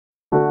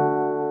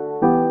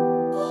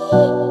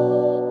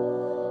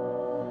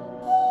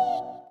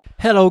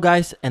Hello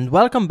guys and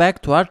welcome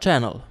back to our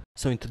channel.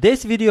 So in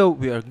today's video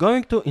we are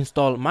going to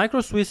install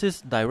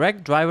Swiss's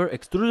Direct Drive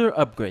Extruder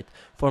upgrade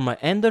for my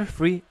Ender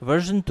 3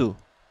 version 2.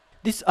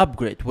 This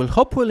upgrade will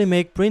hopefully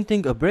make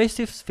printing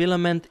abrasives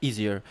filament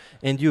easier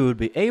and you will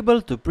be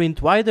able to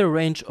print wider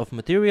range of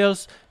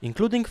materials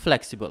including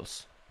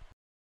flexibles.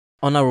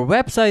 On our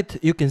website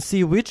you can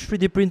see which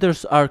 3D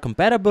printers are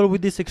compatible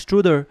with this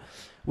extruder.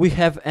 We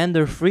have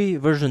Ender 3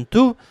 version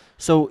 2,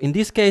 so in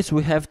this case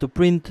we have to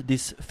print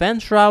this fan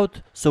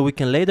shroud so we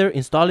can later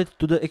install it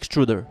to the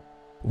extruder.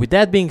 With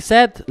that being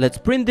said, let's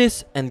print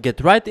this and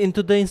get right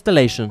into the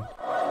installation.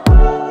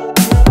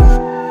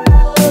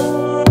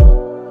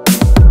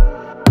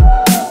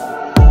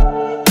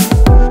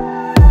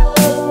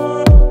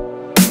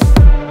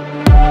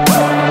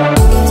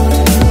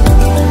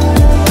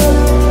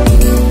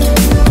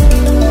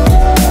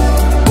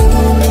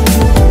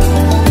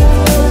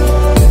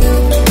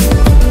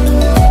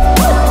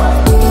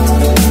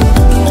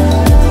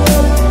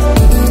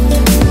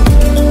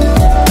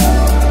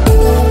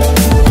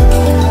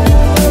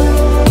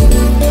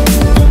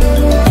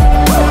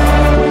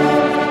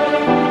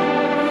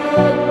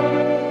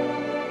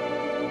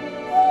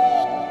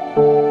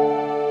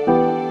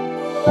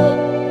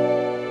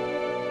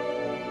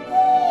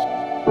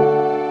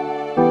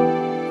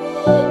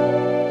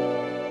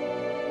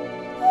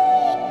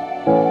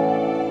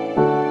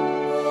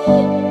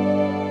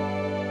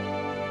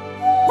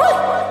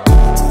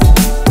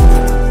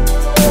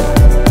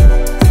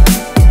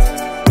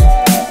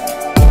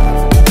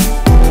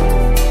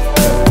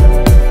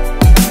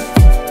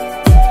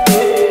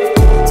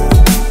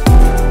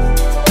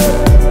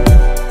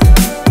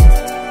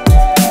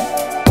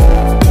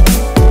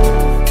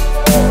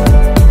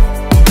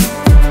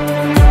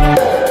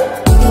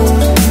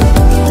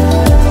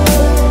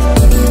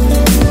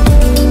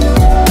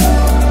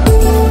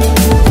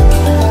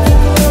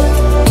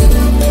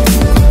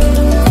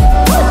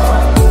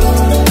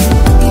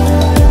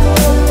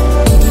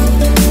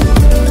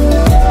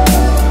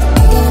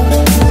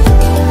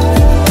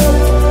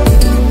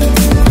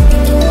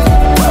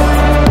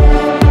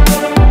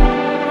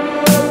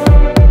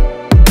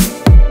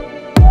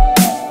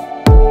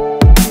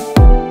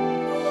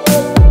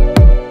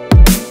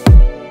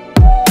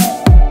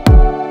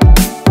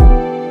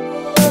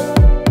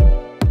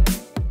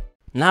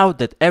 Now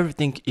that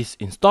everything is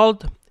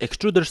installed,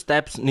 extruder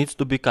steps needs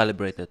to be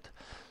calibrated.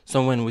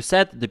 So when we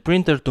set the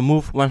printer to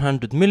move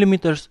 100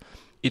 mm,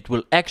 it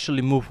will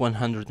actually move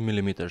 100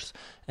 mm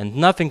and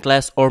nothing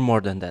less or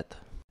more than that.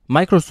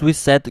 Swiss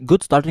said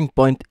good starting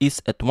point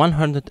is at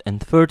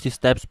 130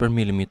 steps per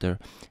millimeter,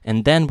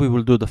 and then we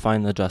will do the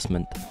fine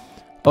adjustment.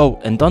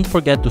 Oh, and don't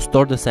forget to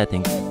store the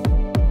settings.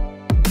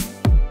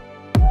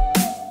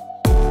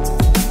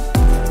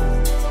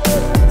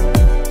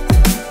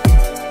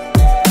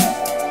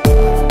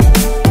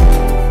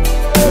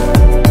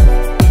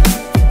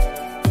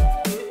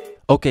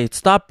 Okay, it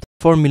stopped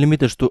 4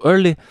 mm too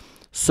early,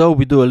 so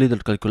we do a little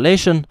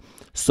calculation.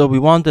 So we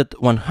wanted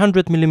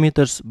 100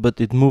 mm, but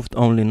it moved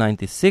only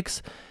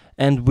 96,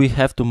 and we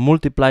have to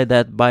multiply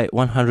that by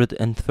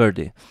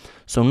 130.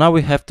 So now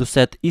we have to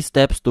set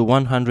E-steps to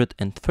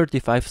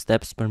 135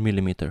 steps per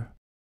millimeter.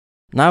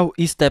 Now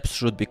E-steps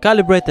should be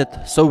calibrated,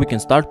 so we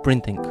can start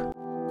printing.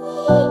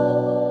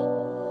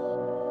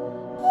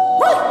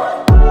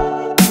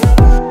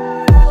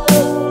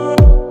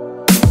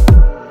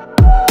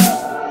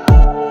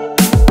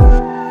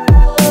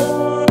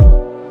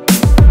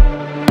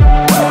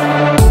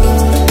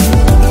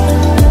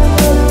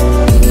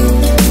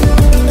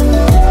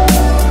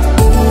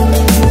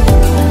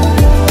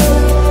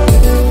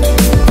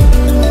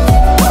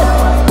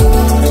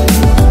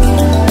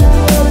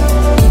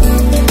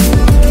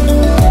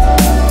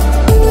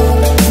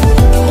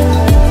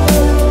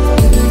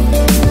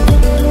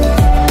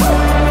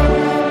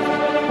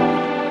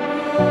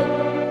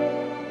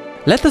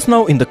 Let us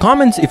know in the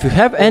comments if you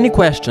have any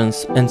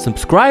questions and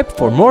subscribe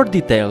for more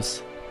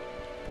details.